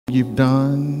you've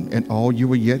done and all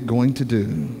you are yet going to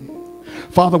do.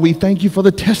 Father, we thank you for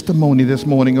the testimony this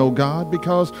morning, oh God,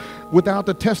 because without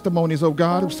the testimonies, oh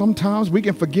God, sometimes we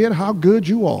can forget how good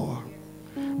you are.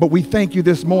 But we thank you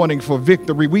this morning for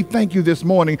victory. We thank you this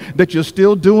morning that you're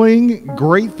still doing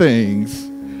great things.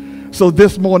 So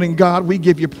this morning, God, we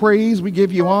give you praise, we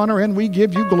give you honor, and we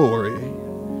give you glory.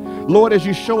 Lord, as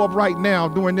you show up right now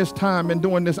during this time and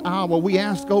during this hour, we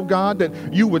ask, oh God,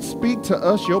 that you would speak to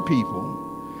us, your people.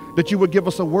 That you would give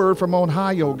us a word from on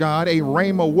high, oh God, a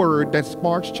rhema word that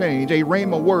sparks change, a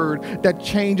rhema word that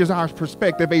changes our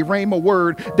perspective, a rhema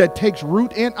word that takes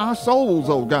root in our souls,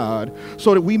 oh God,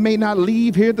 so that we may not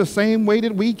leave here the same way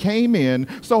that we came in.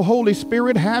 So Holy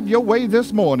Spirit, have your way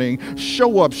this morning.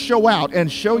 Show up, show out,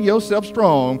 and show yourself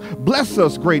strong. Bless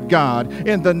us, great God.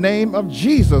 In the name of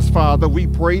Jesus, Father, we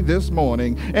pray this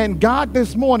morning. And God,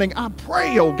 this morning, I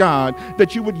pray, oh God,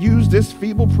 that you would use this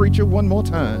feeble preacher one more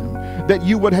time, that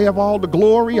you would have all the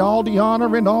glory, all the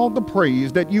honor, and all the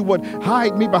praise, that you would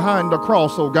hide me behind the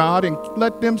cross, oh God, and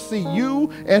let them see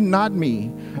you and not me.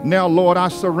 Now, Lord, I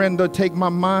surrender. Take my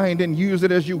mind and use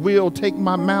it as you will. Take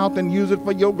my mouth and use it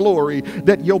for your glory,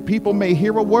 that your people may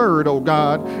hear a word, oh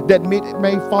God, that it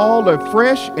may fall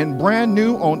afresh and brand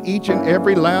new on each and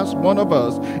every last one of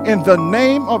us. In the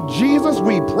name of Jesus,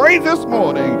 we pray this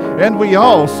morning, and we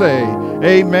all say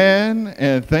amen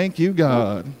and thank you,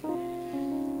 God.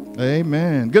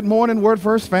 Amen. Good morning, Word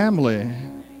First family.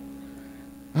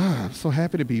 I'm so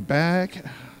happy to be back.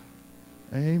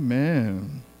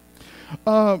 Amen.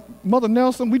 Mother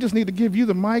Nelson, we just need to give you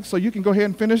the mic so you can go ahead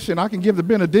and finish, and I can give the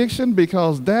benediction,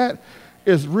 because that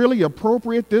is really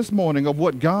appropriate this morning of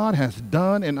what God has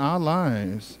done in our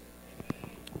lives.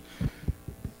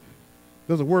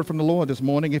 There's a word from the Lord this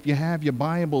morning. If you have your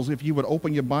Bibles, if you would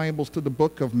open your Bibles to the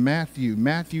book of Matthew,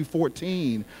 Matthew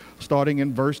 14, starting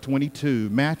in verse 22.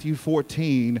 Matthew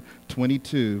 14,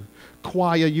 22.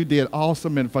 Choir, you did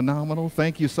awesome and phenomenal.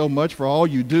 Thank you so much for all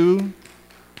you do.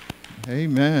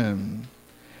 Amen.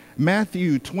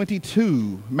 Matthew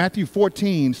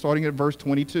 14, starting at verse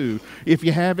 22. If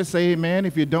you have it, say amen.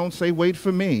 If you don't, say wait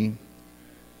for me.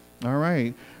 All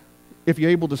right. If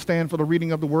you're able to stand for the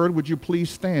reading of the word, would you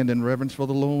please stand in reverence for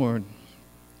the Lord?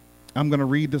 I'm going to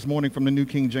read this morning from the New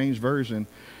King James Version,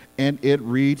 and it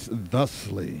reads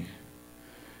thusly.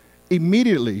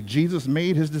 Immediately, Jesus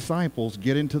made his disciples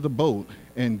get into the boat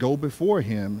and go before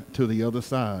him to the other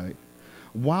side,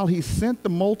 while he sent the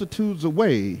multitudes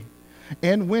away.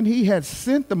 And when he had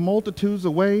sent the multitudes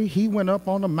away, he went up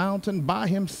on a mountain by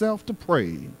himself to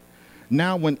pray.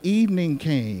 Now when evening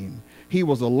came, he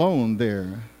was alone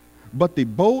there. But the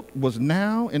boat was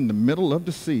now in the middle of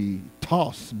the sea,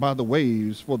 tossed by the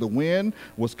waves, for the wind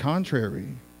was contrary.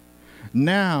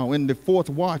 Now in the fourth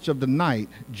watch of the night,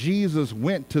 Jesus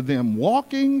went to them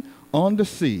walking on the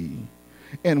sea.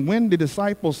 And when the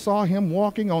disciples saw him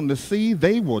walking on the sea,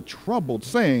 they were troubled,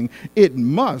 saying, "It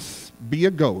must be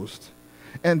a ghost."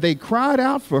 And they cried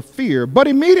out for fear. But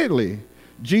immediately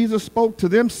Jesus spoke to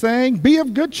them, saying, "Be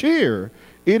of good cheer.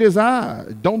 It is I.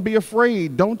 Don't be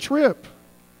afraid. Don't trip."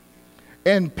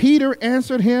 And Peter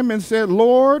answered him and said,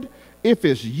 "Lord, if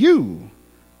it's you,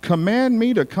 command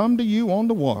me to come to you on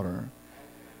the water."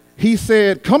 He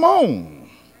said, "Come on."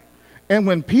 And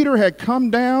when Peter had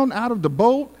come down out of the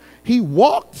boat, he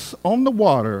walked on the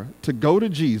water to go to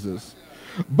Jesus.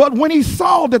 But when he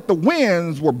saw that the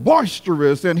winds were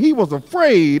boisterous and he was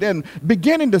afraid and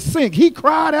beginning to sink, he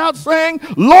cried out, saying,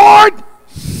 "Lord,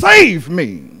 save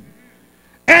me."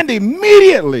 And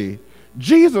immediately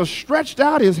Jesus stretched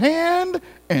out his hand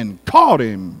and caught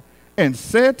him and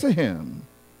said to him,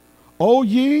 "O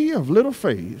ye of little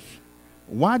faith,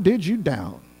 why did you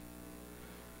doubt?"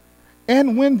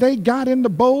 And when they got in the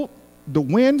boat, the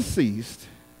wind ceased.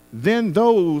 Then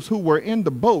those who were in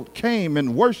the boat came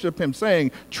and worshiped him,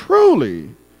 saying, "Truly,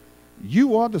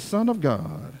 you are the Son of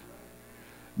God."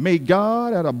 May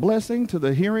God add a blessing to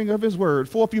the hearing of his word.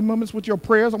 For a few moments with your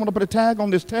prayers, I want to put a tag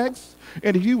on this text.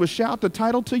 And if you would shout the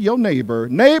title to your neighbor,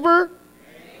 "Neighbor,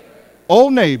 oh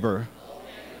neighbor,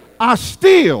 I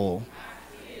still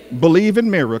believe in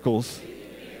miracles."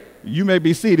 You may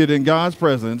be seated in God's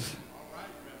presence.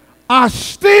 I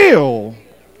still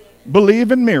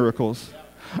believe in miracles.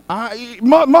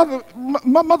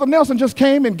 Mother Nelson just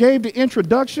came and gave the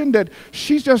introduction that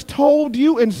she just told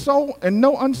you in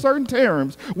no uncertain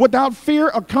terms, without fear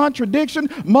of contradiction.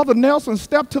 Mother Nelson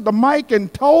stepped to the mic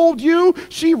and told you,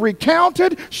 she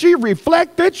recounted, she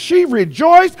reflected, she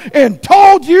rejoiced, and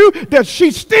told you that she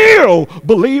still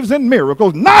believes in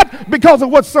miracles, not because of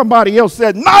what somebody else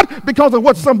said, not because of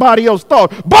what somebody else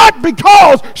thought, but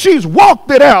because she's walked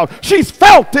it out, she's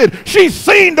felt it, she's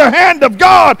seen the hand of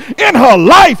God in her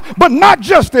life. life, but not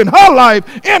just in her life,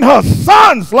 in her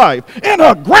son's life, in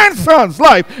her grandson's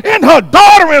life, in her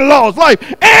daughter-in-law's life,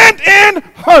 and in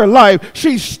her life.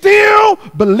 She still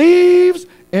believes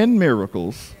in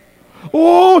miracles.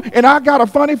 Oh, and I got a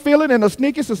funny feeling and a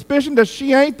sneaky suspicion that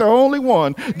she ain't the only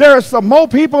one. There are some more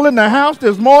people in the house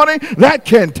this morning that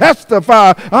can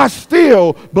testify, I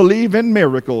still believe in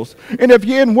miracles. And if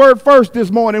you're in Word First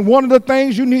this morning, one of the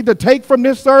things you need to take from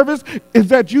this service is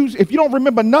that if you don't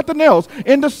remember nothing else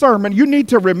in the sermon, you need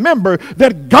to remember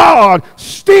that God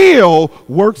still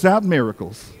works out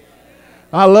miracles.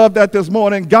 I love that this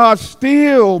morning. God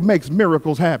still makes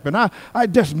miracles happen. I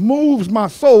just moves my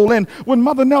soul. And when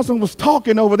Mother Nelson was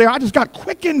talking over there, I just got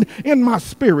quickened in my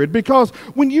spirit, because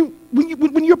when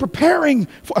you're preparing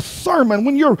for a sermon,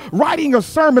 when you're writing a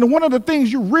sermon, one of the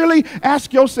things you really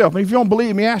ask yourself, and if you don't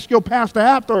believe me, ask your pastor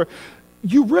after,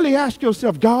 you really ask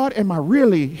yourself, God, am I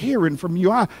really hearing from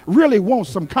you? I really want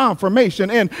some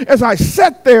confirmation. And as I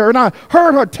sat there and I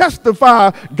heard her testify,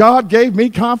 God gave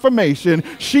me confirmation.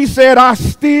 She said, I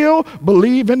still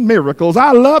believe in miracles.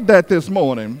 I love that this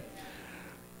morning.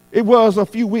 It was a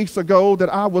few weeks ago that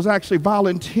I was actually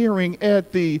volunteering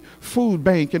at the food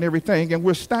bank and everything, and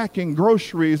we're stacking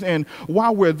groceries. And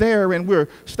while we're there and we're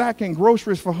stacking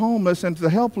groceries for homeless and the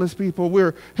helpless people,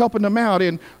 we're helping them out.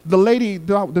 And the lady,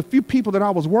 the few people that I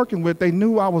was working with, they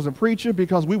knew I was a preacher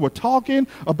because we were talking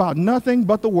about nothing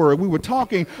but the word. We were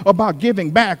talking about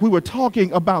giving back. We were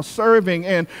talking about serving.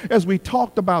 And as we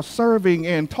talked about serving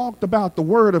and talked about the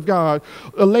word of God,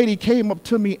 a lady came up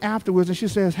to me afterwards and she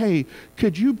says, hey,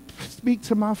 could you speak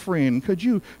to my friend? Could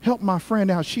you help my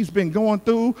friend out? She's been going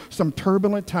through some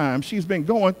turbulent times. She's been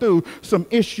going through some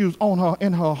issues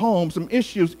in her home, some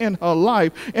issues in her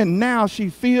life, and now she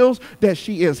feels that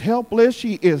she is helpless,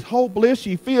 she is hopeless,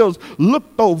 she feels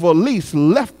looked over, least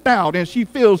left out, and she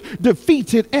feels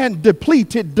defeated and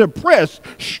depleted, depressed,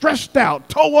 stressed out,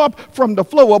 tore up from the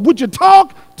floor up. Would you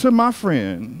talk to my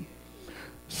friend?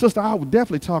 Sister, I would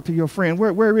definitely talk to your friend.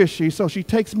 Where is she? So she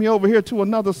takes me over here to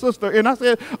another sister. And I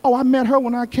said, oh, I met her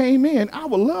when I came in. I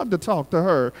would love to talk to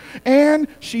her. And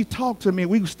she talked to me.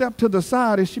 We stepped to the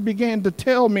side and she began to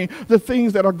tell me the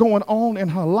things that are going on in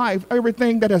her life,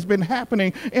 everything that has been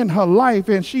happening in her life.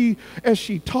 And as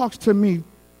she talks to me,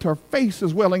 her face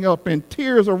is welling up and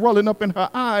tears are rolling up in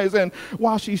her eyes. And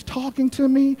while she's talking to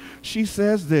me, she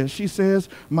says this. She says,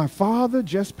 my father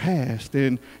just passed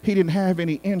and he didn't have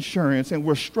any insurance, and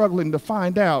we're struggling to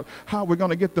find out how we're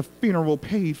going to get the funeral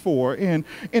paid for. And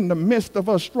in the midst of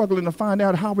us struggling to find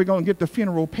out how we're going to get the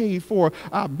funeral paid for,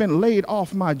 I've been laid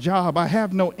off my job. I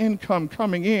have no income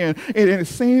coming in, and it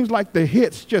seems like the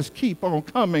hits just keep on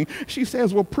coming. She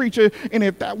says, well, preacher, and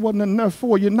if that wasn't enough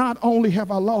for you, not only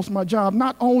have I lost my job,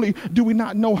 not only do we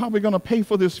not know how we're going to pay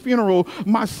for this funeral,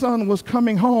 my son was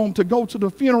coming home to go to the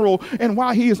funeral, and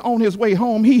while he is on his way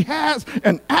home, he has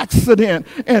an accident,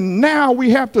 and now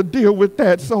we have to deal with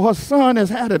that. So her son has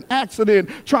had an accident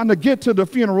trying to get to the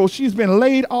funeral. She's been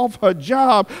laid off her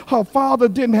job. Her father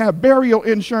didn't have burial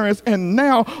insurance, and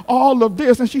now all of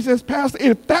this. And she says, Pastor,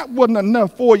 if that wasn't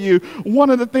enough for you, one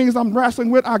of the things I'm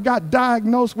wrestling with, I got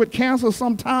diagnosed with cancer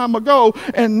some time ago,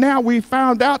 and now we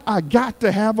found out I got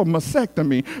to have a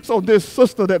mastectomy. So this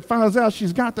sister that finds out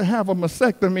she's got to have a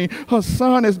mastectomy, her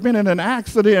son has been in an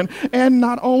accident, and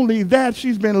not only that,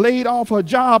 she's been laid off her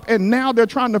job, and now they're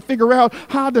trying to figure out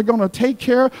how they're going to take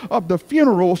care of the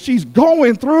funeral. She's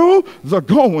going through the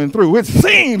going through. It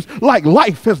seems like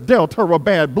life has dealt her a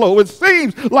bad blow. It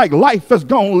seems like life has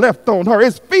gone left on her.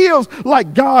 It feels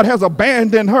like God has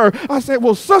abandoned her. I said,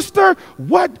 well, sister,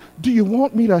 what do you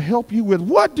want me to help you with?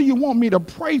 What do you want me to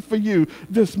pray for you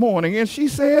this morning? And she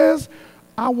says,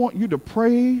 I want you to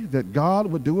pray that God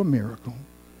would do a miracle.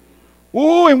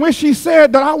 Oh, and when she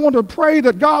said that I want to pray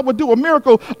that God would do a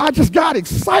miracle, I just got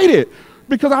excited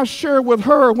because I shared with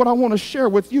her what I want to share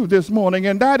with you this morning,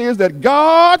 and that is that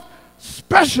God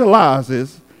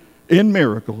specializes in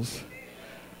miracles.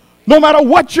 No matter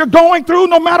what you're going through,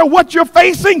 no matter what you're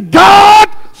facing, God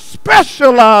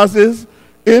specializes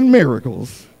in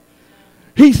miracles.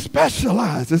 He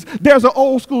specializes. There's an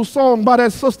old school song by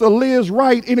that sister Liz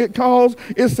Wright, and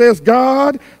it says,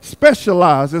 God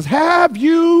specializes. Have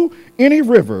you any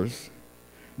rivers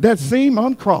that seem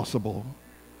uncrossable?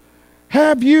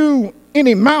 Have you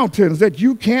any mountains that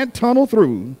you can't tunnel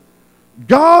through?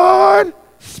 God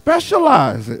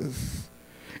specializes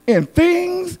in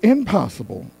things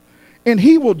impossible, and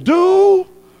he will do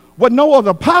what no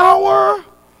other power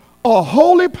or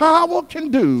holy power can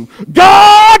do.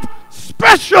 God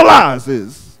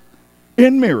specializes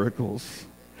in miracles.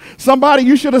 Somebody,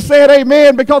 you should have said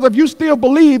amen, because if you still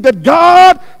believe that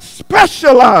God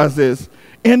specializes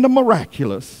in the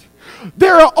miraculous.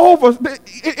 There are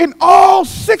in all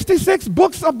 66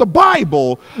 books of the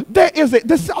Bible,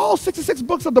 all 66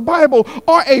 books of the Bible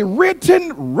are a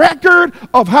written record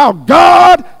of how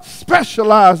God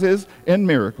specializes in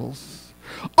miracles.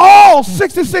 All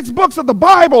 66 books of the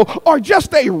Bible are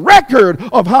just a record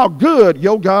of how good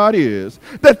your God is.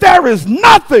 That there is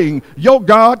nothing your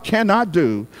God cannot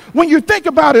do. When you think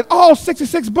about it, all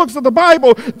 66 books of the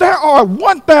Bible, there are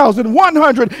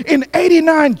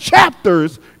 1,189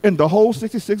 chapters in the whole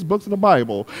 66 books of the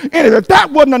Bible. And if that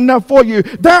wasn't enough for you,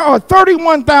 there are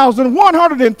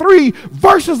 31,103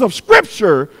 verses of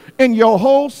Scripture in your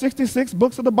whole 66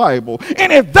 books of the Bible.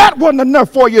 And if that wasn't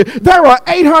enough for you, there are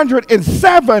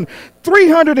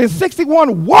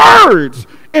 361 words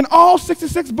in all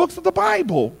 66 books of the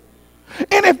Bible.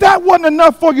 And if that wasn't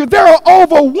enough for you, there are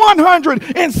over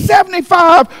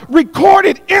 175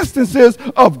 recorded instances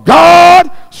of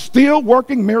God still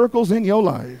working miracles in your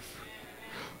life.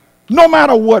 No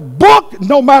matter what book,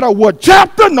 no matter what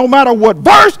chapter, no matter what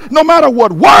verse, no matter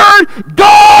what word,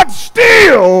 God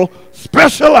still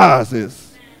specializes.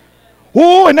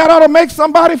 Oh, and that ought to make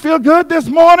somebody feel good this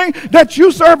morning, that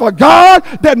you serve a God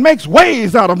that makes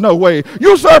ways out of no way.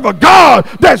 You serve a God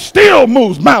that still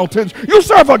moves mountains. You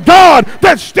serve a God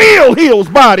that still heals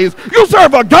bodies. You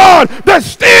serve a God that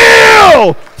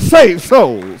still saves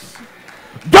souls.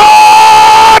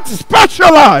 God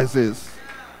specializes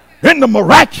in the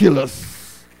miraculous.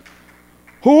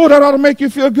 Oh, that ought to make you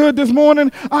feel good this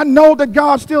morning. I know that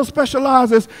God still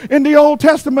specializes. In the Old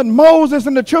Testament, Moses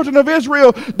and the children of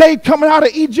Israel, they coming out of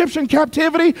Egyptian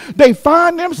captivity, they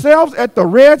find themselves at the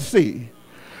Red Sea.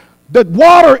 The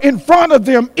water in front of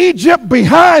them, Egypt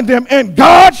behind them, and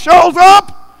God shows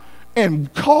up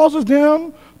and causes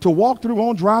them to walk through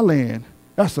on dry land.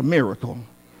 That's a miracle.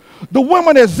 The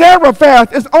woman at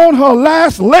Zarephath is on her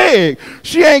last leg.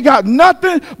 She ain't got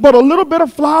nothing but a little bit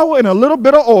of flour and a little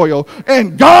bit of oil.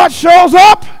 And God shows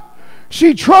up.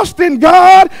 She trusts in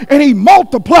God, and he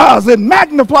multiplies and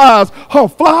magnifies her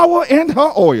flour and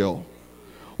her oil.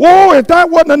 Oh, if that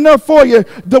wasn't enough for you,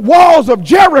 the walls of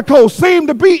Jericho seemed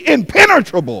to be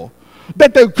impenetrable,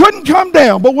 that they couldn't come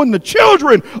down. But when the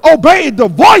children obeyed the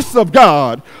voice of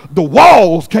God, the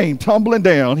walls came tumbling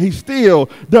down. He still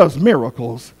does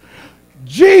miracles.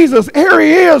 Jesus, here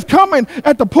he is coming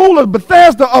at the pool of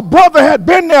Bethesda. A brother had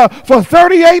been there for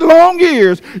 38 long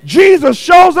years. Jesus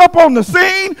shows up on the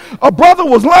scene. A brother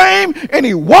was lame, and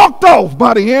he walked off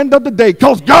by the end of the day,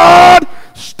 because God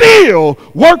still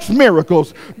works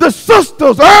miracles. The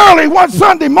sisters early one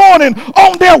Sunday morning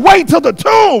on their way to the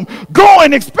tomb,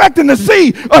 going expecting to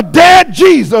see a dead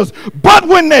Jesus. But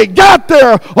when they got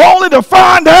there, only to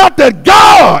find out that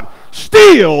God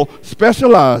still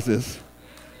specializes.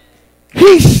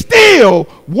 He still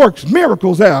works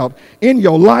miracles out in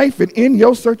your life and in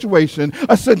your situation.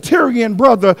 A centurion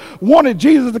brother wanted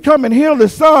Jesus to come and heal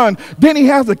his son. Then he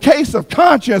has a case of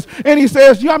conscience, and he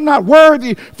says, I'm not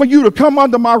worthy for you to come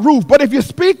under my roof, but if you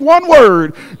speak one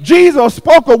word. Jesus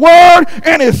spoke a word,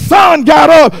 and his son got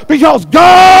up, because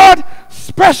God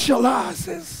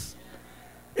specializes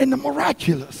in the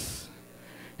miraculous.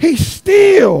 He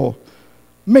still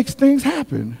makes things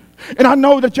happen. And I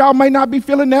know that y'all may not be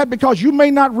feeling that, because you may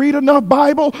not read enough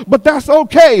Bible, but that's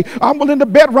okay. I'm willing to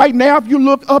bet right now, if you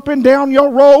look up and down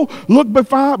your row, look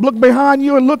behind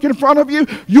you and look in front of you,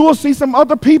 you will see some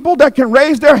other people that can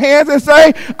raise their hands and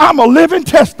say, I'm a living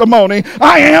testimony.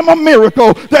 I am a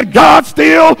miracle that God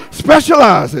still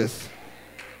specializes.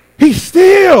 He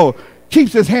still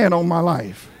keeps his hand on my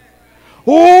life.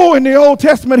 Oh, in the Old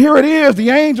Testament, here it is. The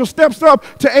angel steps up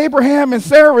to Abraham and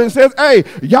Sarah and says, hey,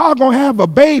 y'all going to have a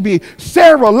baby.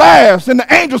 Sarah laughs, and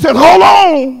the angel says, hold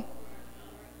on.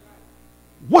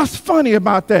 What's funny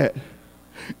about that?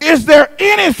 Is there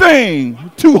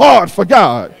anything too hard for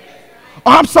God?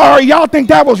 I'm sorry, y'all think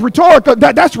that was rhetorical.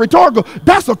 That's rhetorical.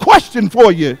 That's a question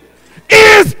for you.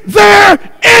 Is there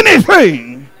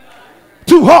anything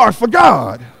too hard for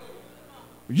God?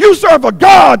 You serve a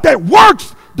God that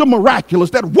works the miraculous,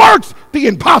 that works the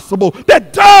impossible,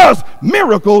 that does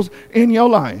miracles in your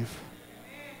life.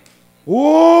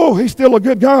 Oh, he's still a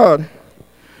good God.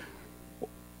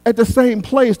 At the same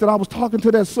place that I was talking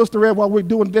to that sister at while we're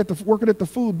doing that, working at the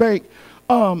food bank,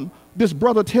 this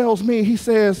brother tells me, he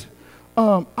says,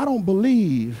 I don't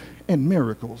believe in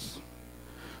miracles,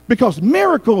 because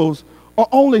miracles are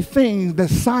only things that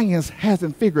science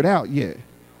hasn't figured out yet.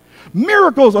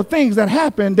 Miracles are things that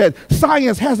happen that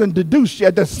science hasn't deduced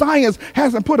yet, that science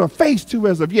hasn't put a face to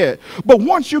as of yet. But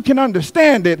once you can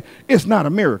understand it, it's not a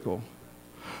miracle.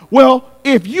 Well,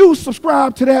 if you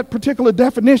subscribe to that particular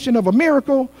definition of a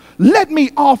miracle, let me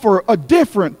offer a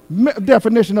different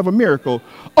definition of a miracle.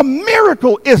 A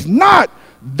miracle is not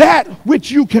that which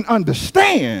you can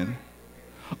understand.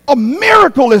 A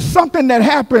miracle is something that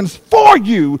happens for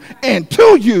you and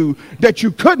to you that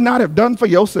you could not have done for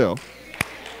yourself.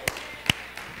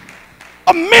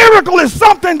 A miracle is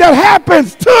something that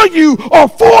happens to you or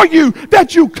for you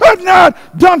that you could not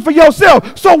have done for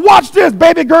yourself. So watch this,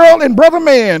 baby girl and brother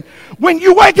man. When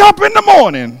you wake up in the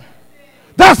morning,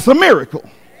 that's a miracle.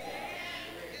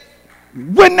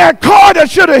 When that car that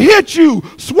should have hit you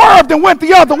swerved and went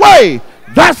the other way,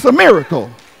 that's a miracle.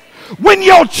 When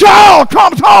your child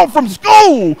comes home from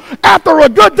school after a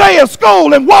good day at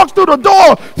school and walks through the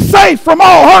door safe from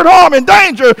all hurt, harm, and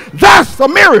danger, that's a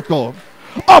miracle.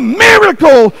 A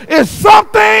miracle is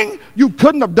something you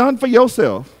couldn't have done for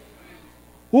yourself.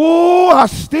 Oh, I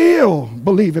still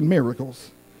believe in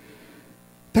miracles.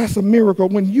 That's a miracle.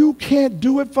 When you can't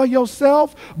do it for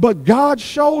yourself, but God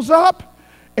shows up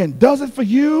and does it for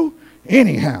you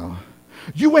anyhow.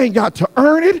 You ain't got to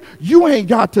earn it. You ain't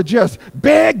got to just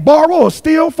beg, borrow, or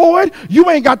steal for it. You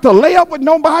ain't got to lay up with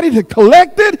nobody to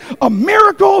collect it. A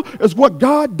miracle is what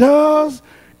God does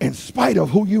in spite of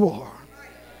who you are.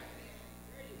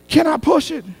 Can I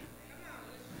push it?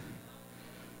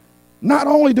 Not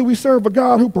only do we serve a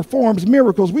God who performs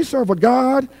miracles, we serve a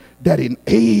God that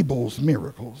enables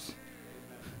miracles.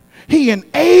 He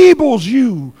enables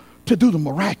you to do the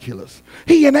miraculous.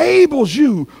 He enables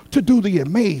you to do the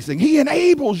amazing. He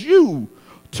enables you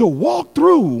to walk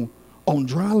through on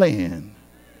dry land.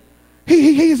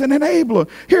 He's an enabler.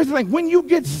 Here's the thing. When you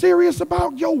get serious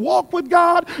about your walk with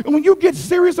God, and when you get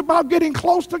serious about getting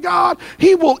close to God,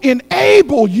 he will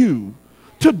enable you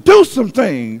to do some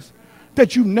things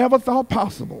that you never thought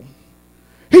possible.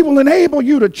 He will enable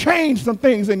you to change some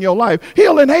things in your life.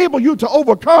 He'll enable you to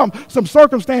overcome some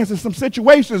circumstances, some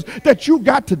situations that you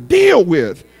got to deal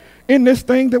with in this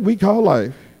thing that we call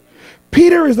life.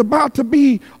 Peter is about to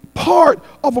be part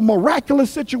of a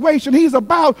miraculous situation. He's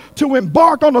about to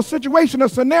embark on a situation, a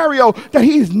scenario that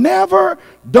he's never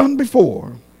done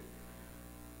before.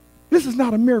 This is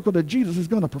not a miracle that Jesus is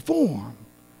going to perform.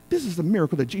 This is a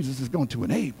miracle that Jesus is going to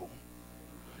enable.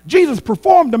 Jesus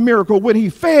performed a miracle when he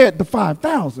fed the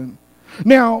 5,000.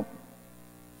 Now,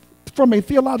 from a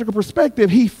theological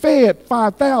perspective, he fed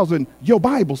 5,000, your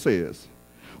Bible says.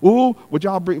 Ooh, would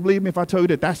y'all believe me if I tell you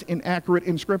that that's inaccurate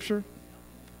in Scripture?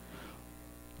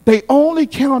 They only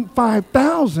count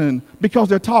 5,000 because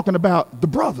they're talking about the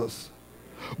brothers.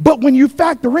 But when you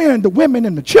factor in the women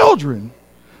and the children,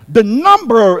 the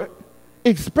number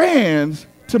expands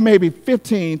to maybe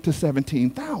 15 to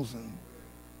 17,000.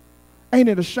 Ain't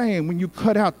it a shame when you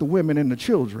cut out the women and the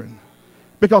children?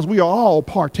 Because we are all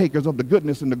partakers of the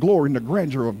goodness and the glory and the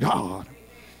grandeur of God.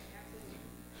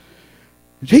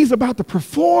 He's about to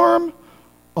perform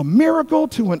a miracle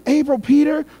to enable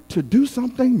Peter to do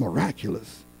something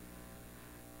miraculous.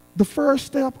 The first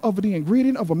step of the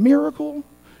ingredient of a miracle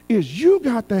is you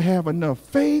got to have enough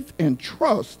faith and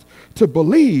trust to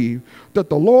believe that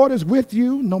the Lord is with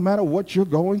you no matter what you're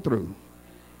going through.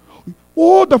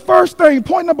 Or the first thing,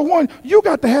 point number one, you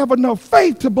got to have enough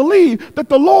faith to believe that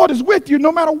the Lord is with you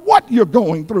no matter what you're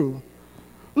going through.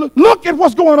 Look at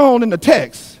what's going on in the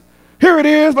text. Here it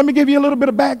is. Let me give you a little bit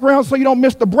of background so you don't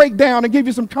miss the breakdown, and give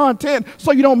you some content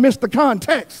so you don't miss the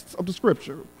context of the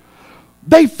scripture.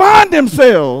 They find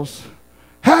themselves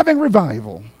having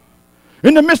revival.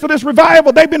 In the midst of this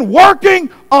revival, they've been working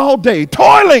all day,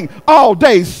 toiling all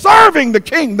day, serving the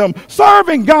kingdom,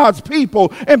 serving God's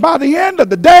people. And by the end of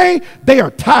the day, they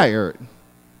are tired.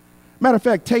 Matter of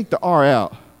fact, take the R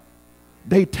out.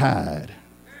 They tired.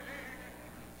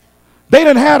 They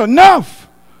done had enough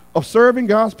of serving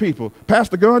God's people.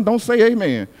 Pastor Gunn, don't say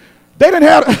amen. They done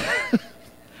had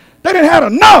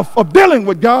enough of dealing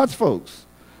with God's folks.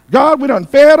 God, we done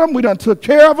fed them, we done took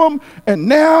care of them, and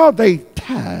now they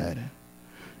tired.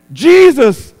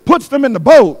 Jesus puts them in the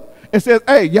boat and says,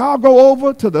 hey, y'all go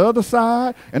over to the other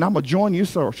side, and I'm going to join you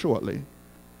so shortly.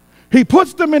 He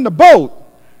puts them in the boat.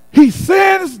 He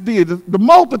sends the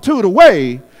multitude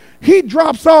away. He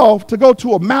drops off to go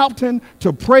to a mountain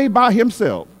to pray by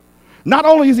himself. Not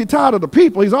only is he tired of the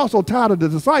people, he's also tired of the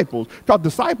disciples, because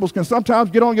disciples can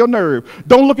sometimes get on your nerve.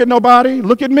 Don't look at nobody.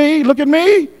 Look at me. Look at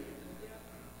me.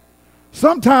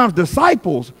 Sometimes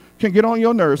disciples can get on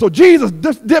your nerves. So Jesus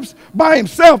dips by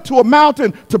himself to a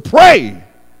mountain to pray.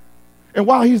 And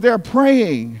while he's there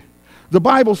praying, The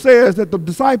Bible says that the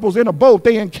disciples in a boat,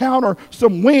 they encounter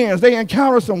some winds, they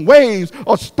encounter some waves,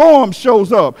 a storm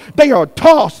shows up. They are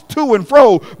tossed to and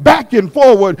fro, back and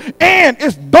forward, and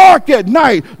it's dark at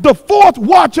night, the fourth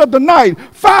watch of the night,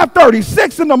 5:30,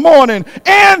 6 in the morning,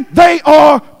 and they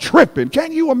are tripping.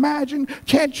 Can you imagine?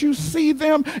 Can't you see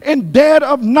them in dead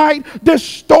of night? This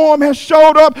storm has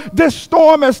showed up. This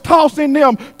storm is tossing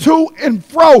them to and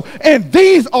fro, and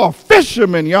these are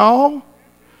fishermen, y'all.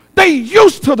 They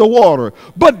used to the water,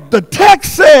 but the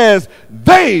text says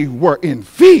they were in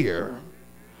fear.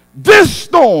 This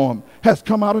storm has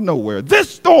come out of nowhere. This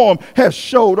storm has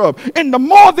showed up. And the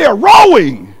more they're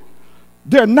rowing,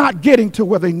 they're not getting to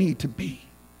where they need to be.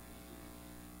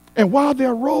 And while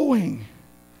they're rowing,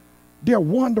 they're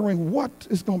wondering what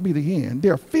is going to be the end.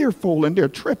 They're fearful and they're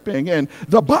tripping. And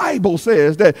the Bible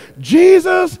says that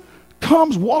Jesus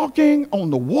comes walking on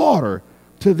the water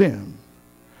to them.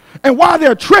 And while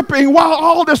they're tripping, while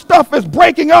all this stuff is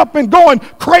breaking up and going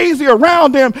crazy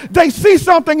around them, they see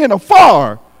something in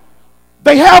afar.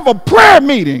 They have a prayer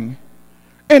meeting,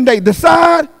 and they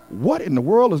decide, what in the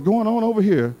world is going on over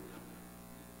here?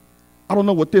 I don't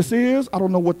know what this is. I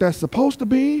don't know what that's supposed to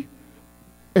be.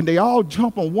 And they all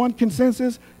jump on one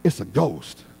consensus. It's a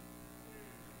ghost.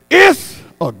 It's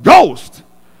a ghost.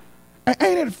 And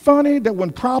ain't it funny that when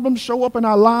problems show up in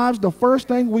our lives, the first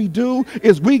thing we do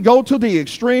is we go to the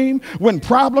extreme? When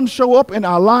problems show up in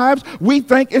our lives, we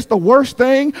think it's the worst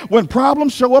thing. When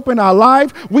problems show up in our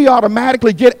life, we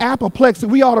automatically get apoplexy.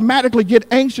 We automatically get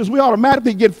anxious. We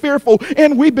automatically get fearful.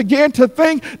 And we begin to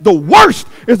think the worst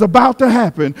is about to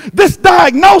happen. This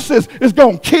diagnosis is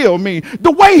going to kill me.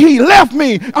 The way he left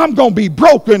me, I'm going to be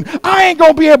broken. I ain't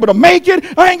going to be able to make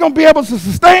it. I ain't going to be able to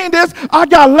sustain this. I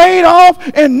got laid off,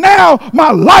 and now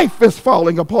my life is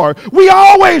falling apart. We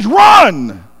always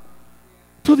run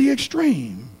to the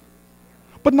extreme.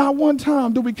 But not one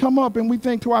time do we come up and we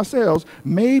think to ourselves,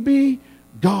 maybe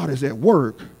God is at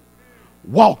work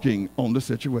walking on the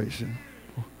situation.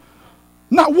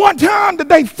 Not one time did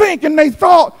they think and they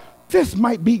thought, this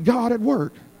might be God at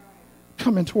work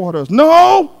coming toward us.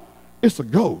 No, it's a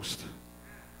ghost.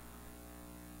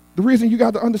 The reason you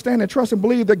got to understand and trust and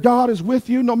believe that God is with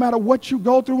you no matter what you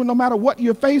go through and no matter what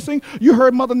you're facing. You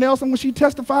heard Mother Nelson when she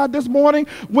testified this morning,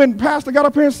 when Pastor got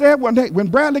up here and said, when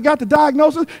Bradley got the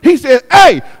diagnosis, he said,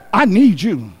 hey, I need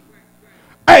you.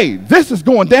 Hey, this is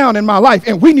going down in my life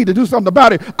and we need to do something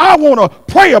about it. I want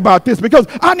to pray about this because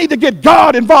I need to get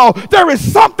God involved. There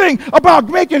is something about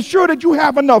making sure that you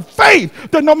have enough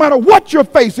faith that no matter what you're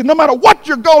facing, no matter what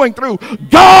you're going through,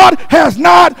 God has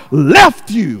not left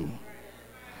you.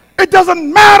 It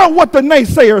doesn't matter what the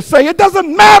naysayers say. It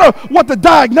doesn't matter what the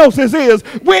diagnosis is.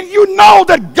 When you know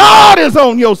that God is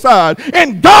on your side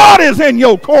and God is in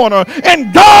your corner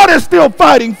and God is still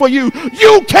fighting for you,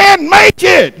 you can make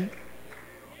it.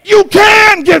 You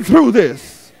can get through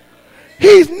this.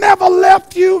 He's never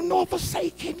left you nor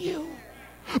forsaken you.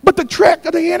 But the trick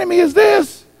of the enemy is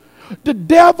this. The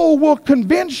devil will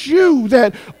convince you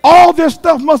that all this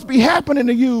stuff must be happening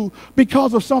to you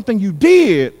because of something you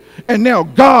did, and now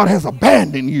God has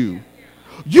abandoned you.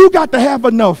 You got to have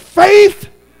enough faith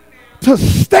to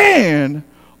stand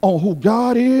on who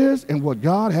God is and what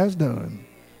God has done,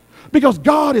 because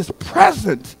God is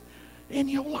present in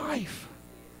your life.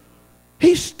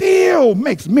 He still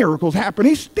makes miracles happen.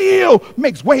 He still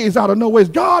makes ways out of no ways.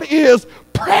 God is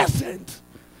present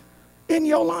in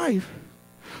your life.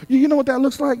 You know what that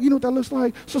looks like? You know what that looks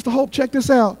like? Sister Hope, check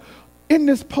this out. In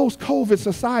this post-COVID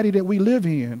society that we live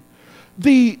in,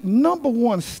 the number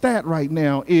one stat right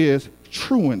now is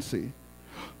truancy.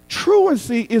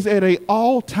 Truancy is at an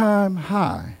all-time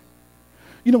high.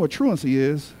 You know what truancy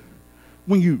is?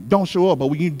 When you don't show up or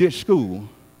when you ditch school.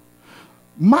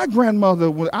 My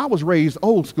grandmother, when I was raised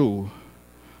old school,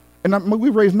 and we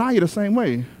raised Naya the same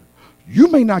way. You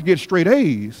may not get straight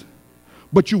A's,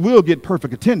 but you will get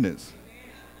perfect attendance.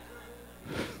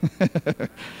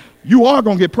 You are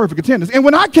going to get perfect attendance. And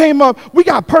when I came up, we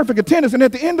got perfect attendance. And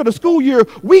at the end of the school year,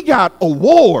 we got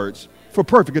awards for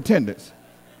perfect attendance.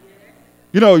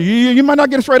 You know, you might not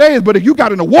get straight A's, but you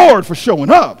got an award for showing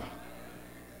up.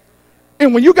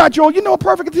 And when you got your, you know what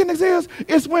perfect attendance is?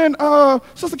 It's when,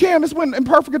 Sister Kim, it's when in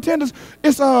perfect attendance,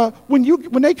 it's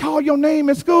when they call your name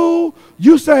in school,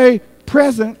 you say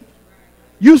present.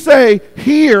 You say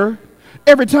here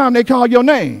every time they call your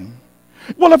name.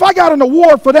 Well, if I got an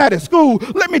award for that at school,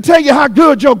 let me tell you how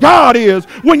good your God is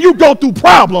when you go through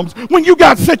problems, when you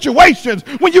got situations,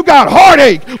 when you got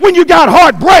heartache, when you got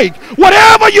heartbreak,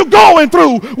 whatever you're going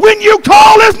through, when you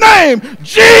call his name,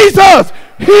 Jesus,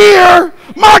 here,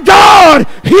 my God,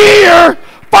 here,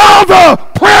 Father,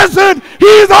 present,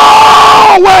 he's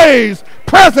always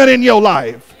present in your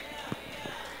life.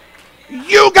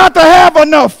 You got to have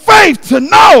enough faith to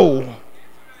know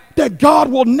that God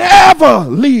will never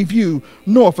leave you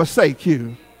nor forsake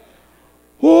you.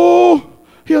 Oh,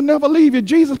 he'll never leave you.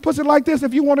 Jesus puts it like this,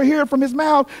 if you want to hear it from his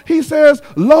mouth. He says,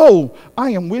 lo,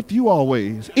 I am with you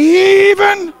always,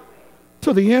 even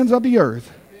to the ends of the earth.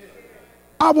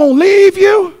 I won't leave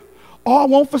you or I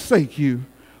won't forsake you.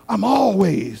 I'm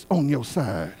always on your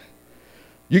side.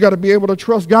 You got to be able to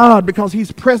trust God because he's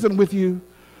present with you.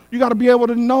 You got to be able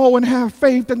to know and have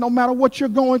faith that no matter what you're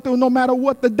going through, no matter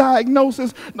what the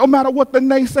diagnosis, no matter what the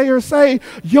naysayers say,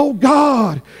 your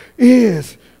God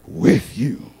is with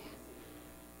you.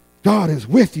 God is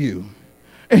with you.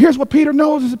 And here's what Peter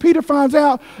knows is that Peter finds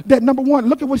out that, number one,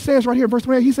 look at what he says right here, verse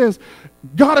 28. He says,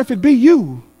 God, if it be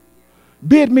you,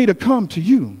 bid me to come to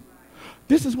you.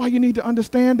 This is why you need to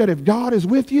understand that if God is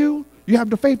with you, you have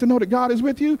the faith to know that God is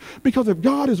with you, because if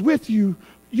God is with you,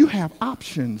 you have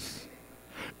options.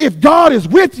 If God is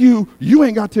with you, you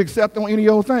ain't got to accept on any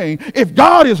old thing. If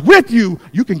God is with you,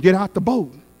 you can get out the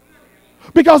boat.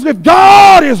 Because if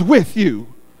God is with you,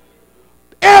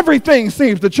 everything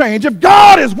seems to change. If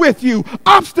God is with you,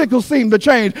 obstacles seem to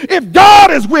change. If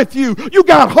God is with you, you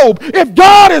got hope. If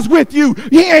God is with you,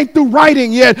 he ain't through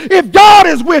writing yet. If God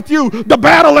is with you, the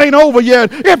battle ain't over yet.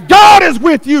 If God is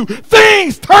with you,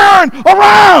 things turn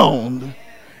around.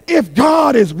 If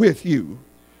God is with you,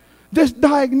 this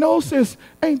diagnosis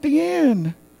ain't the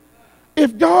end.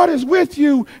 If God is with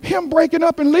you, him breaking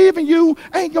up and leaving you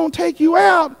ain't going to take you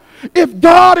out. If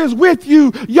God is with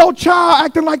you, your child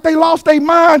acting like they lost their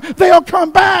mind, they'll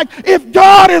come back. If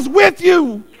God is with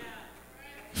you,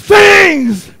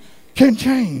 things can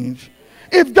change.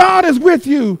 If God is with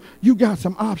you, you got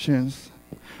some options.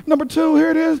 Number two,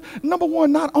 here it is. Number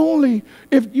one, not only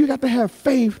if you got to have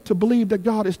faith to believe that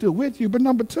God is still with you, but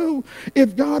number two,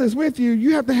 if God is with you,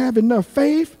 you have to have enough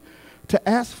faith to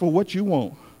ask for what you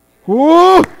want.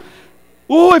 Ooh.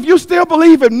 Oh, if you still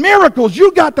believe in miracles,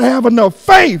 you got to have enough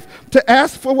faith to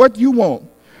ask for what you want.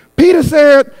 Peter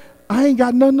said, I ain't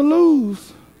got nothing to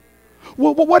lose.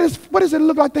 Well, what does it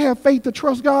look like to have faith to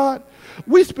trust God?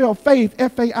 We spell faith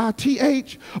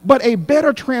F-A-I-T-H, but a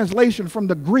better translation from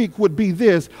the Greek would be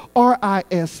this,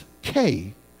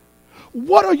 R-I-S-K.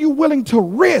 What are you willing to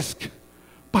risk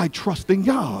by trusting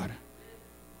God?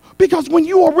 Because when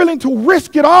you are willing to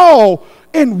risk it all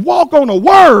and walk on a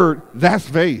word, that's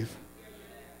faith.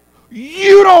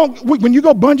 You don't, when you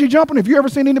go bungee jumping, if you ever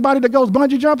seen anybody that goes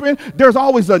bungee jumping, there's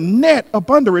always a net up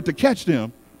under it to catch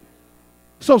them.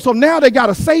 So now they got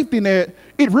a safety net.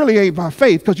 It really ain't by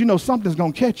faith because you know something's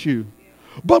going to catch you.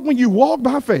 But when you walk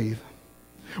by faith,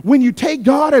 when you take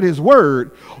God at his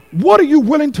word, what are you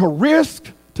willing to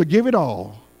risk to give it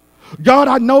all? God,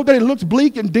 I know that it looks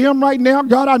bleak and dim right now.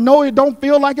 God, I know it don't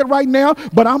feel like it right now,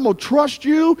 but I'm going to trust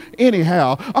you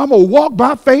anyhow. I'm going to walk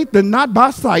by faith and not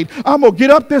by sight. I'm going to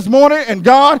get up this morning and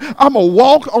God, I'm going to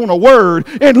walk on a word.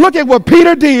 And look at what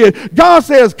Peter did. God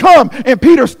says, come, and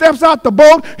Peter steps out the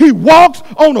boat. He walks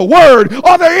on a word.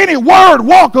 Are there any word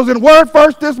walkers in Word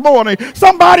First this morning?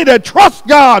 Somebody that trusts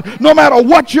God no matter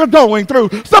what you're going through.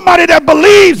 Somebody that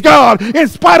believes God in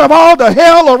spite of all the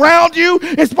hell around you,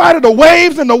 in spite of the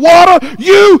waves and the water.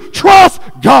 You trust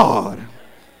God.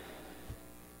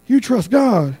 You trust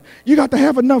God. You got to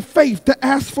have enough faith to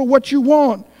ask for what you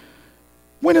want.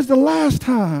 When is the last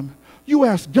time you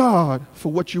asked God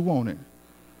for what you wanted?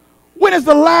 When is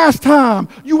the last time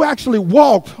you actually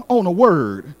walked on a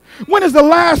word? When is the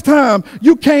last time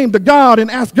you came to God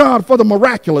and asked God for the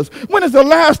miraculous? When is the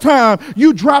last time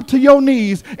you dropped to your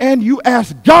knees and you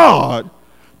asked God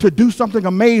to do something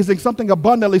amazing, something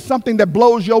abundantly, something that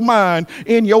blows your mind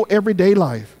in your everyday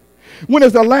life? When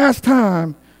is the last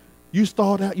time you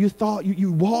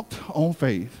walked on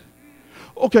faith?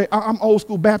 Okay, I'm old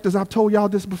school Baptist. I've told y'all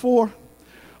this before.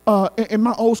 In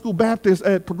my old school Baptist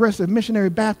at Progressive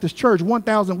Missionary Baptist Church,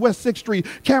 1000 West 6th Street,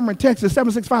 Cameron, Texas,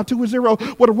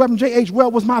 76520, where the Reverend J.H. Well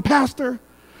was my pastor.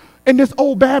 In this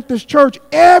old Baptist church,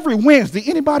 every Wednesday,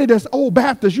 anybody that's old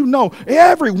Baptist, you know,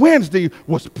 every Wednesday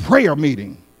was prayer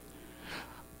meeting.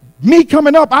 Me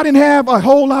coming up, I didn't have a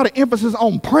whole lot of emphasis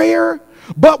on prayer,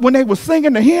 but when they were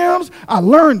singing the hymns, I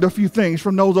learned a few things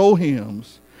from those old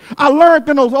hymns. I learned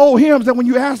in those old hymns that when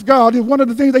you ask God, one of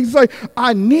the things they say,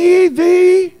 I need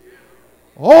thee,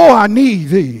 oh, I need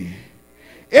thee.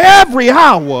 Every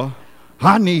hour,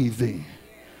 I need thee.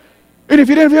 And if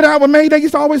you didn't hear that one made, they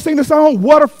used to always sing the song,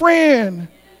 what a friend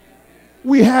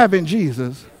we have in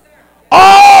Jesus.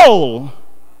 All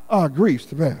our griefs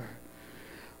to bear.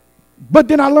 But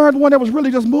then I learned one that was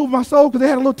really just moving my soul because they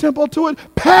had a little tempo to it.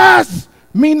 Pass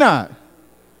me not,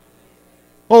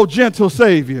 oh gentle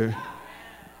Savior.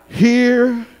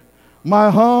 Hear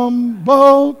my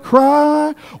humble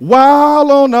cry,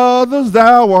 while on others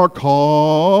thou art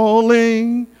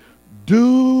calling.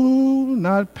 Do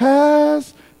not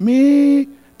pass me.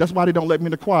 That's why they don't let me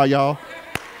in the choir, y'all.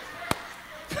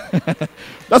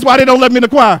 That's why they don't let me in the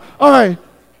choir. All right.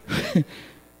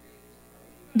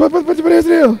 but here's the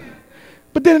deal.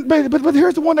 But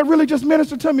here's the one that really just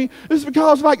ministered to me. It's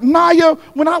because, like Naya,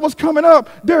 when I was coming up,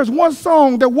 there's one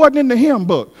song that wasn't in the hymn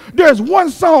book. There's one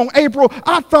song, April,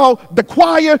 I thought the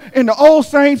choir and the old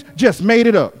saints just made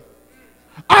it up.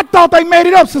 I thought they made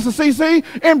it up, Sister CC.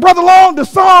 And Brother Long, the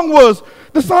song was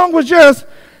just,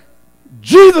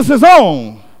 Jesus is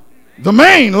on the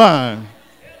main line.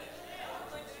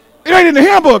 It ain't in the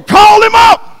hymn book. Call him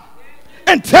up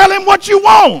and tell him what you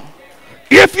want.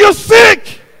 If you're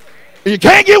sick, you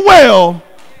can't get well,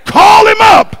 call him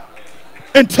up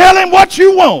and tell him what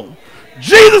you want.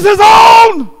 Jesus is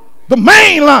on the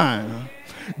main line.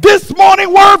 This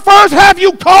morning, word first, have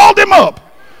you called him up?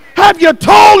 Have you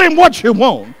told him what you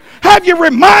want? Have you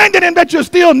reminded him that you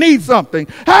still need something?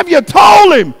 Have you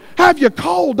told him? Have you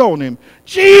called on him?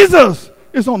 Jesus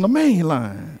is on the main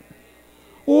line.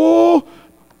 Oh,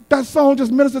 that song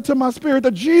just ministered to my spirit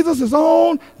that Jesus is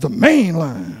on the main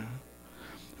line.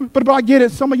 But I get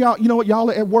it. Some of y'all, you know what, y'all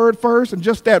are at word first and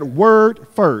just that word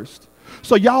first.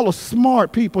 So y'all are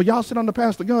smart people. Y'all sit under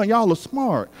Pastor Gunn. Y'all are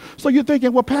smart. So you're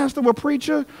thinking, well, Pastor, well,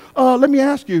 preacher, let me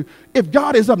ask you, if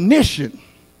God is omniscient,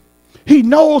 he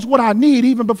knows what I need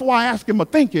even before I ask him to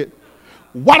think it,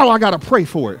 why do I got to pray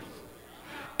for it?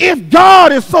 If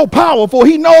God is so powerful,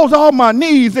 he knows all my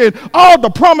needs and all the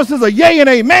promises are yea and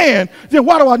amen, then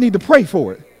why do I need to pray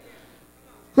for it?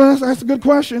 Well, that's a good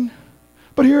question.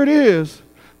 But here it is.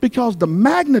 Because the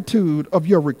magnitude of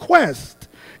your request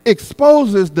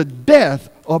exposes the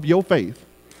depth of your faith.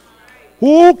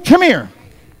 Oh, come here.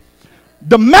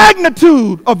 The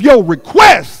magnitude of your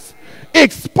request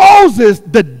exposes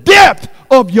the depth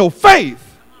of your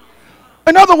faith.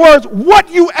 In other words,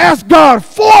 what you ask God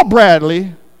for,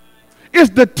 Bradley, is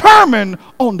determined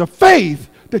on the faith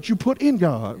that you put in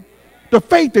God. The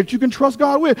faith that you can trust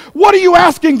God with. What are you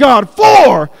asking God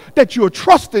for that you're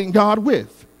trusting God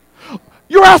with?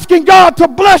 You're asking God to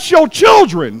bless your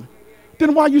children.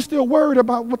 Then why are you still worried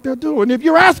about what they're doing? If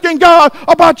you're asking God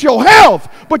about your health,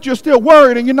 but you're still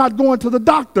worried and you're not going to the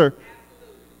doctor,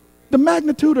 the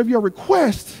magnitude of your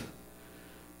request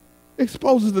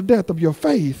exposes the depth of your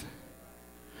faith.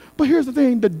 But here's the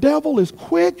thing, the devil is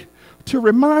quick to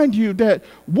remind you that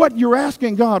what you're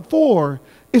asking God for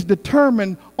is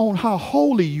determined on how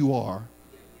holy you are.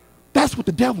 That's what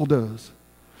the devil does.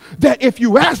 That if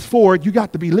you ask for it, you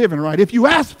got to be living right. If you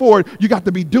ask for it, you got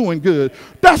to be doing good.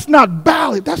 That's not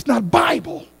valid. That's not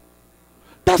Bible.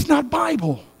 That's not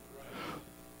Bible.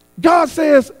 God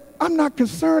says, I'm not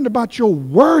concerned about your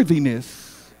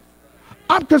worthiness.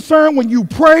 I'm concerned when you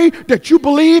pray that you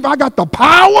believe I got the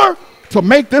power to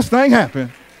make this thing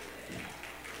happen.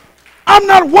 I'm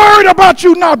not worried about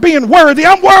you not being worthy.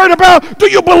 I'm worried about, do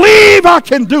you believe I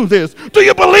can do this? Do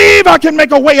you believe I can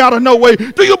make a way out of no way?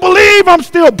 Do you believe I'm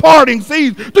still parting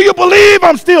seas? Do you believe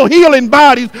I'm still healing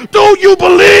bodies? Do you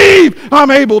believe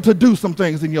I'm able to do some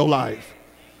things in your life?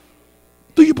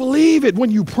 Do you believe it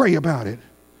when you pray about it?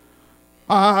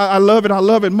 I love it. I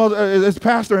love it. Mother, as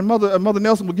pastor and Mother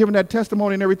Nelson were giving that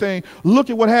testimony and everything, look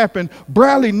at what happened.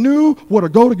 Bradley knew where to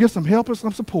go to get some help and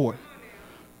some support.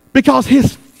 Because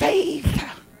his faith,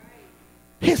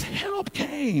 his help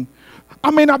came.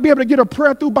 I may not be able to get a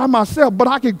prayer through by myself, but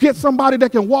I can get somebody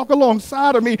that can walk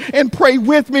alongside of me and pray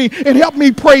with me and help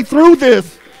me pray through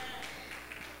this.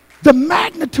 The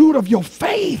magnitude of your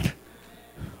faith.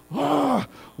 What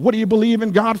do you believe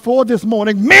in God for this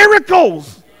morning?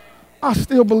 Miracles. I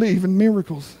still believe in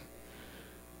miracles.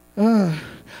 I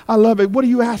love it. What are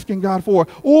you asking God for?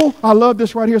 Oh, I love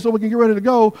this right here so we can get ready to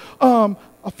go.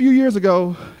 A few years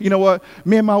ago, you know what?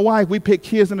 Me and my wife, we picked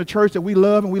kids in the church that we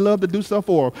love and we love to do stuff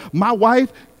for them. My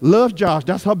wife loves Josh.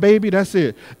 That's her baby. That's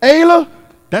it. Ayla,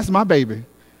 that's my baby.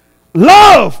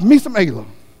 Love me some Ayla.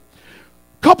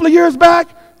 A couple of years back,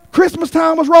 Christmas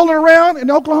time was rolling around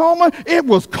in Oklahoma. It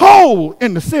was cold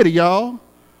in the city, y'all.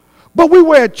 But we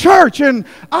were at church, and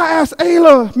I asked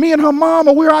Ayla, me and her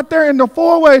mama, we were out there in the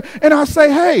four-way, and I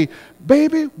say, hey,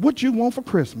 baby, what you want for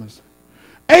Christmas?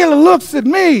 Ayla looks at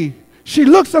me. She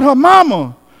looks at her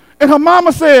mama, and her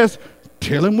mama says,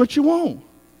 tell him what you want.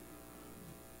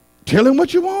 Tell him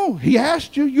what you want. He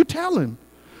asked you, you tell him.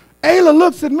 Ayla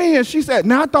looks at me, and she said,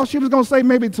 now I thought she was going to say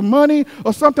maybe some money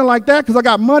or something like that because I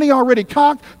got money already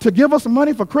cocked to give us some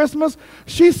money for Christmas.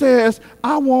 She says,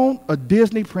 I want a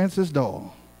Disney princess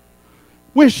doll.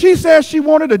 When she says she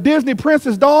wanted a Disney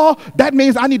princess doll, that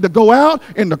means I need to go out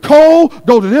in the cold,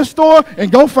 go to this store,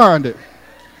 and go find it.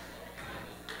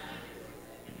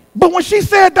 But when she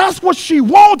said that's what she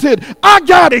wanted, I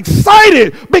got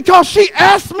excited because she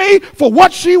asked me for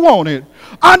what she wanted.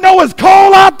 I know it's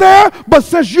cold out there, but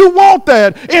since you want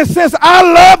that, and since I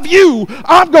love you,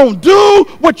 I'm going to do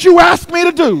what you asked me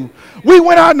to do. We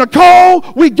went out in the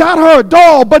cold, we got her a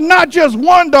doll, but not just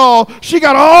one doll, she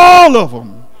got all of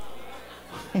them.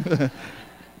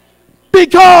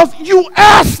 Because you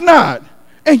ask not,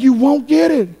 and you won't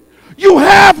get it. You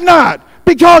have not,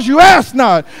 because you ask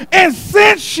not. And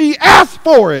since she asked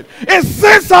for it, and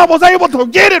since I was able to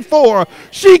get it for her,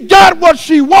 she got what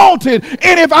she wanted.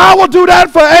 And if I will do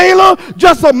that for Ayla,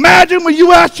 just imagine when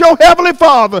you ask your Heavenly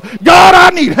Father, God,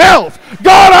 I need health.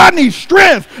 God, I need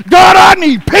strength. God, I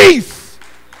need peace.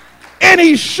 And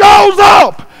he shows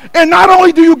up. And not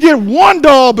only do you get one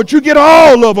doll, but you get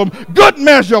all of them. Good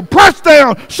measure, press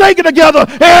down, shake it together,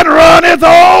 and run. It's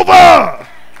over.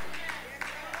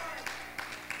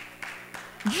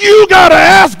 You got to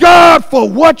ask God for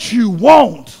what you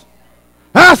want.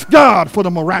 Ask God for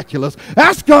the miraculous.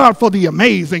 Ask God for the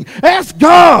amazing. Ask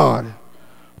God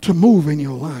to move in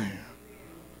your life.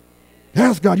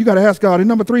 Ask God. You got to ask God. And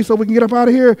number 3, so we can get up out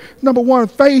of here. Number 1,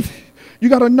 faith. You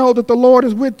got to know that the Lord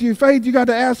is with you. Faith, you got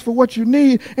to ask for what you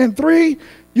need. And 3,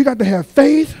 you got to have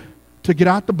faith to get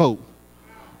out the boat.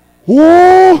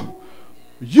 Whoa,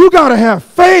 you got to have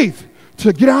faith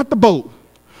to get out the boat.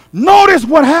 Notice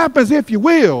what happens, if you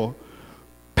will.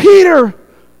 Peter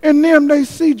and them, they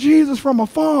see Jesus from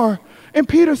afar. And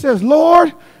Peter says,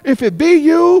 Lord, if it be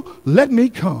you, let me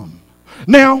come.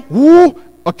 Now,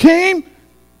 Akeem,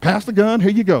 pass the gun, here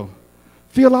you go.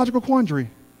 Theological quandary.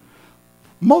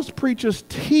 Most preachers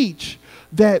teach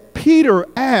that Peter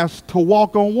asked to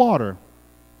walk on water.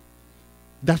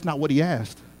 That's not what he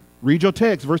asked. Read your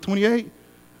text, verse 28.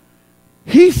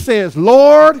 He says,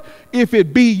 Lord, if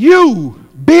it be you,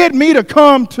 bid me to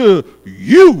come to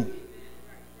you.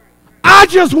 I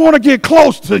just want to get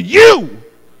close to you.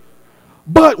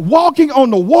 But walking on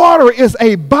the water is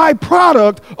a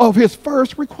byproduct of his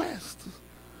first request.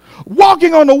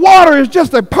 Walking on the water is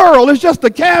just a pearl. It's just a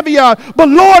caveat. But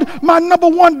Lord, my number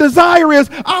 1 desire is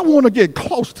I want to get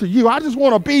close to you. I just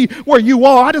want to be where you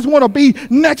are. I just want to be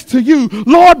next to you.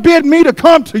 Lord, bid me to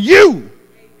come to you.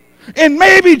 And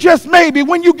maybe, just maybe,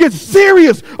 when you get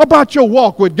serious about your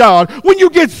walk with God, when you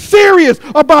get serious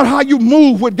about how you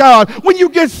move with God, when you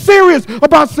get serious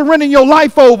about surrendering your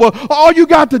life over, all you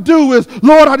got to do is,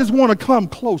 Lord, I just want to come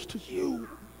close to you.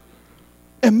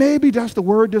 And maybe that's the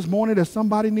word this morning that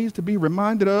somebody needs to be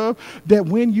reminded of, that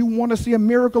when you want to see a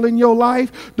miracle in your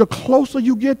life, the closer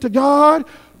you get to God,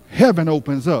 heaven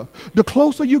opens up. The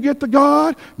closer you get to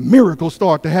God, miracles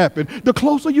start to happen. The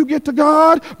closer you get to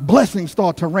God, blessings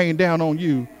start to rain down on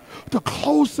you. The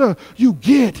closer you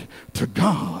get to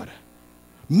God,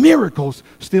 miracles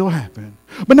still happen.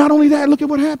 But not only that, look at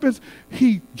what happens.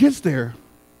 He gets there.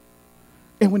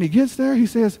 And when he gets there, he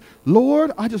says,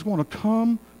 Lord, I just want to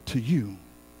come to you.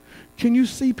 Can you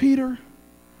see Peter?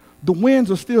 The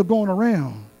winds are still going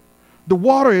around. The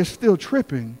water is still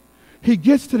tripping. He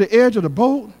gets to the edge of the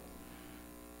boat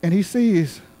and he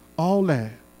sees all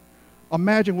that.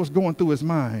 Imagine what's going through his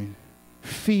mind.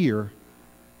 Fear,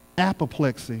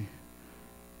 apoplexy.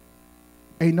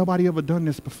 Ain't nobody ever done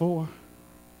this before.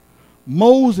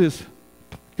 Moses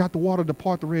got the water to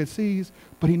part the Red Seas,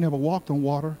 but he never walked on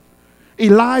water.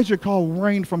 Elijah called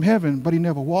rain from heaven, but he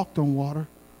never walked on water.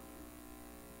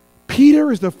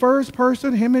 Peter is the first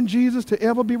person, him and Jesus, to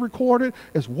ever be recorded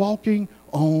as walking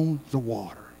on the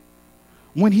water.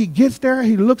 When he gets there,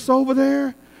 he looks over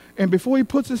there, and before he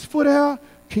puts his foot out,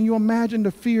 can you imagine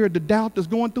the fear, the doubt that's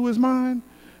going through his mind?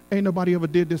 Ain't nobody ever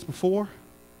did this before.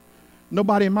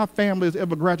 Nobody in my family has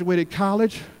ever graduated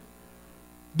college.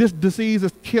 This disease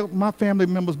has killed my family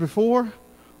members before.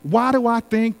 Why do I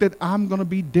think that I'm going to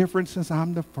be different since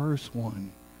I'm the first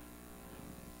one?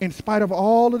 In spite of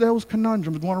all of those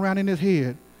conundrums going around in his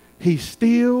head, he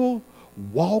still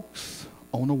walks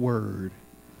on the word.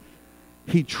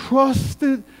 He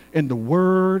trusted in the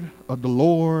word of the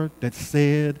Lord that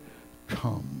said,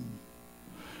 come.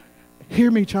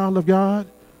 Hear me, child of God.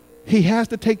 He has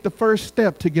to take the first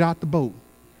step to get out the boat.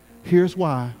 Here's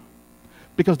why.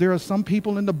 Because there are some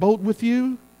people in the boat with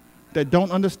you that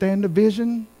don't understand the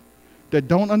vision, that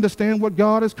don't understand what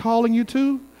God is calling you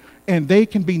to, and they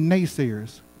can be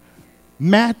naysayers.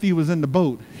 Matthew was in the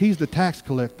boat. He's the tax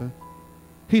collector.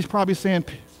 He's probably saying,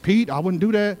 Pete, I wouldn't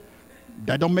do that.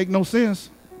 That don't make no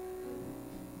sense.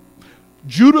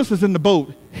 Judas is in the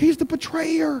boat. He's the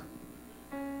betrayer.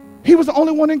 He was the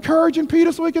only one encouraging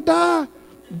Peter so he could die.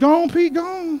 Go on, Pete, go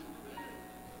on.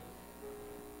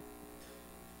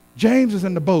 James is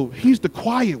in the boat. He's the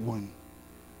quiet one.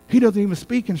 He doesn't even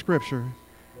speak in Scripture.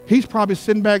 He's probably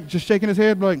sitting back just shaking his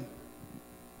head like,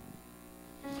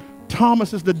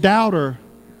 Thomas is the doubter.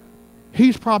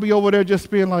 He's probably over there just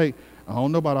being like, I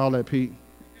don't know about all that, Pete.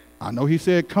 I know he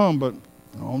said come, but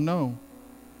I don't know.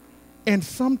 And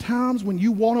sometimes when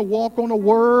you want to walk on a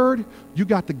word, you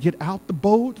got to get out the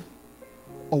boat,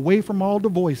 away from all the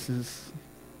voices,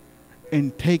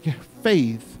 and take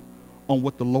faith on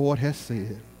what the Lord has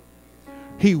said.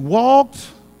 He walked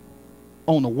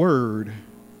on the word.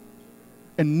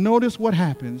 And notice what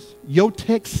happens. Your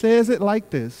text says it like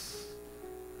this.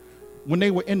 When they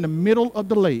were in the middle of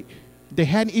the lake, they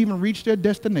hadn't even reached their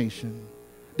destination.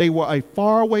 They were a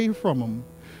far away from them.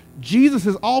 Jesus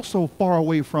is also far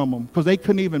away from them because they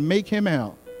couldn't even make him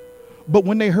out. But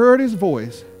when they heard his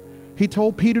voice, he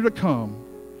told Peter to come.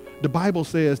 The Bible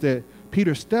says that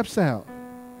Peter steps out,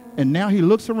 and now he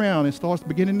looks around and starts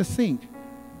beginning to sink.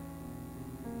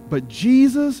 But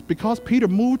Jesus, because Peter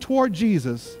moved toward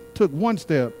Jesus, took one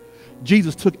step.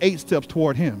 Jesus took 8 steps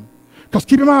toward him. Because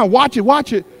keep in mind, watch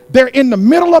it. They're in the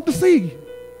middle of the sea.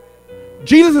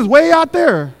 Jesus is way out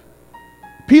there.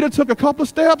 Peter took a couple of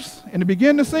steps and he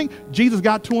began to sink. Jesus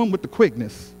got to him with the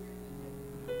quickness.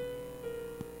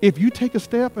 If you take a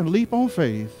step and leap on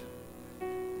faith,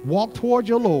 walk toward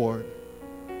your Lord,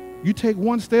 you take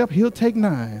one step, he'll take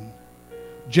 9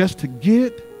 just to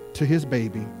get to his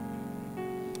baby.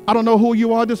 I don't know who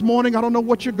you are this morning. I don't know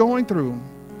what you're going through.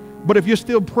 But if you're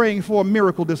still praying for a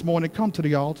miracle this morning, come to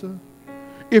the altar.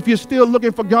 If you're still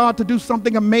looking for God to do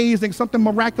something amazing, something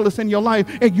miraculous in your life,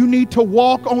 and you need to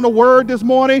walk on a word this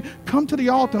morning, come to the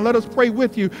altar and let us pray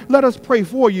with you. Let us pray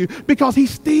for you, because he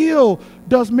still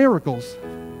does miracles.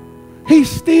 He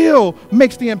still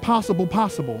makes the impossible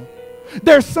possible.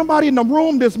 There's somebody in the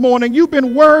room this morning, you've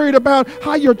been worried about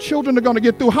how your children are going to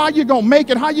get through, how you're going to make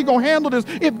it, how you're going to handle this.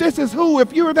 If this is who,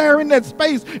 if you're there in that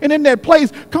space and in that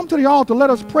place, come to the altar, let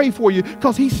us pray for you,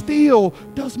 because he still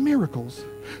does miracles.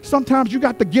 Sometimes you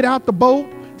got to get out the boat,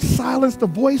 silence the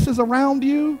voices around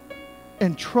you,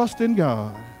 and trust in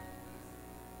God.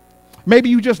 Maybe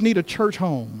you just need a church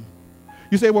home.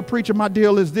 You say, well, preacher, my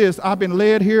deal is this. I've been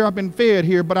led here, I've been fed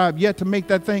here, but I've yet to make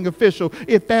that thing official.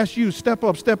 If that's you, step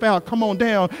up, step out, come on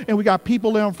down. And we got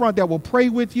people there in front that will pray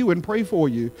with you and pray for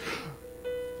you.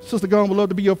 Sister Gunn would love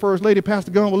to be your first lady. Pastor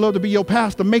Gunn would love to be your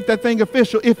pastor. Make that thing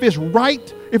official. If it's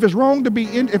right, if it's right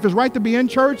to be in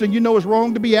church, and you know it's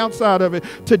wrong to be outside of it,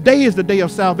 today is the day of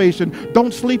salvation.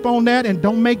 Don't sleep on that, and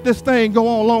don't make this thing go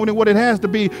on longer than what it has to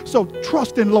be. So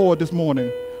trust in Lord this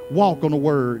morning. Walk on the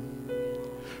word.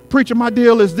 Preacher, my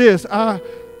deal is this. I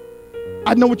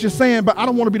know what you're saying, but I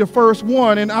don't want to be the first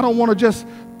one, and I don't want to just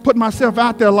put myself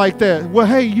out there like that. Well,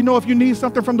 hey, you know, if you need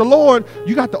something from the Lord,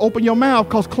 you got to open your mouth,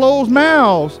 because closed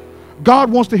mouths,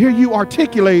 God wants to hear you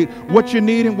articulate what you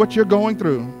need and what you're going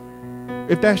through.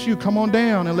 If that's you, come on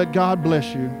down and let God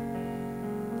bless you.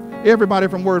 Everybody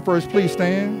from Word First, please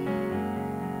stand.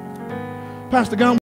 Pastor Gunn.